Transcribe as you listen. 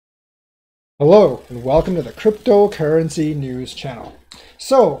Hello and welcome to the Cryptocurrency News channel.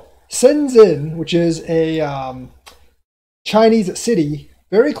 So, Shenzhen, which is a Chinese city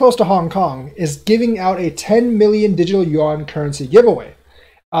very close to Hong Kong, is giving out a 10 million digital yuan currency giveaway.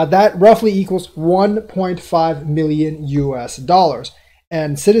 That roughly equals 1.5 million US dollars.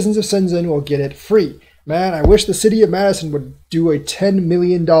 And citizens of Shenzhen will get it free. Man, I wish the city of Madison would do a $10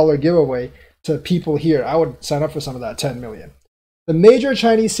 million giveaway to people here. I would sign up for some of that 10 million. The major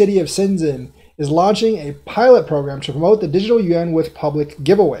Chinese city of Shenzhen is launching a pilot program to promote the digital yuan with public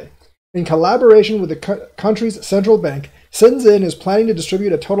giveaway. In collaboration with the country's central bank, Shenzhen is planning to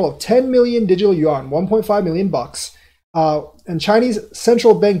distribute a total of 10 million digital yuan, 1.5 million bucks, and Chinese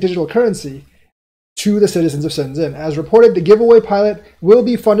central bank digital currency to the citizens of Shenzhen. As reported, the giveaway pilot will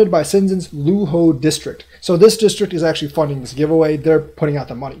be funded by Shenzhen's Luhou district. So this district is actually funding this giveaway. They're putting out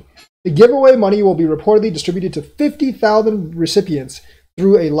the money. The giveaway money will be reportedly distributed to 50,000 recipients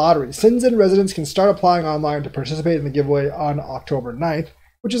through a lottery. Shenzhen residents can start applying online to participate in the giveaway on October 9th,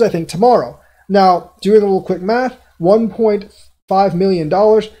 which is, I think, tomorrow. Now, doing a little quick math, $1.5 million,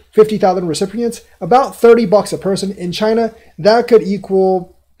 50,000 recipients, about 30 bucks a person. In China, that could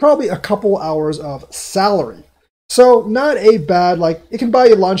equal probably a couple hours of salary. So not a bad, like, it can buy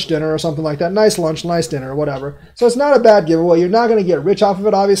you lunch, dinner, or something like that. Nice lunch, nice dinner, whatever. So it's not a bad giveaway. You're not going to get rich off of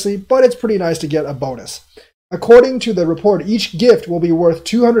it, obviously, but it's pretty nice to get a bonus. According to the report, each gift will be worth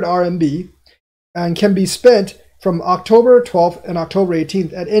 200 RMB and can be spent from October 12th and October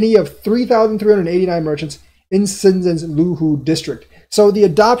 18th at any of 3,389 merchants in Shenzhen's Luhou district. So the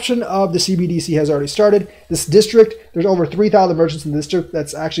adoption of the CBDC has already started. This district, there's over 3,000 merchants in the district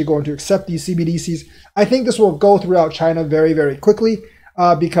that's actually going to accept these CBDCs. I think this will go throughout China very, very quickly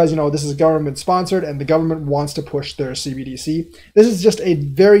because, this is government sponsored and the government wants to push their CBDC. This is just a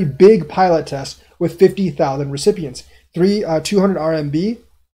very big pilot test with 50,000 recipients. 200 RMB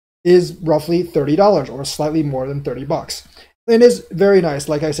is roughly $30 or slightly more than 30 bucks. It is very nice.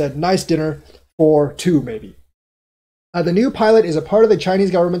 Like I said, nice dinner for two maybe. The new pilot is a part of the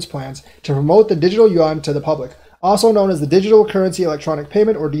Chinese government's plans to promote the digital yuan to the public. Also known as the Digital Currency Electronic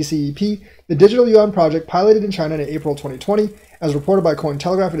Payment, or DCEP, the digital yuan project piloted in China in April 2020. As reported by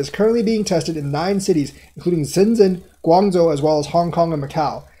Cointelegraph, it is currently being tested in 9 cities, including Shenzhen, Guangzhou, as well as Hong Kong and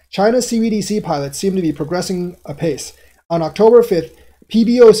Macau. China's CBDC pilots seem to be progressing apace. On October 5th,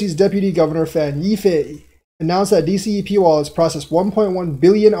 PBOC's Deputy Governor Fan Yifei announced that DCEP wallets processed 1.1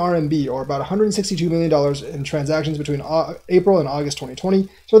 billion RMB, or about $162 million in transactions between April and August 2020.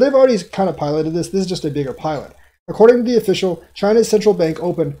 So they've already kind of piloted this. This is just a bigger pilot. According to the official, China's central bank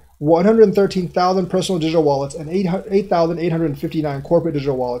opened 113,000 personal digital wallets and 8,859 corporate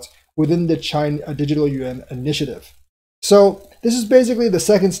digital wallets within the China Digital Yuan initiative. So this is basically the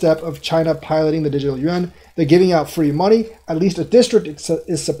second step of China piloting the digital yuan. They're giving out free money. At least a district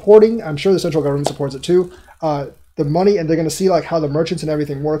is supporting. I'm sure the central government supports it too. The money, and they're going to see like how the merchants and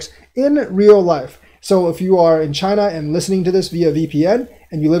everything works in real life. So if you are in China and listening to this via VPN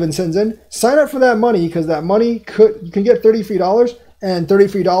and you live in Shenzhen, sign up for that money, because that money you can get $30 free, and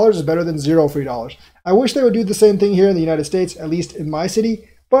 $30 free is better than $0 free. I wish they would do the same thing here in the United States, at least in my city,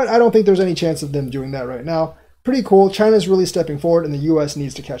 but I don't think there's any chance of them doing that right now. Pretty cool. China's really stepping forward and the US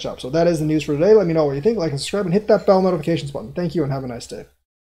needs to catch up. So that is the news for today. Let me know what you think. Like and subscribe and hit that bell notifications button. Thank you and have a nice day.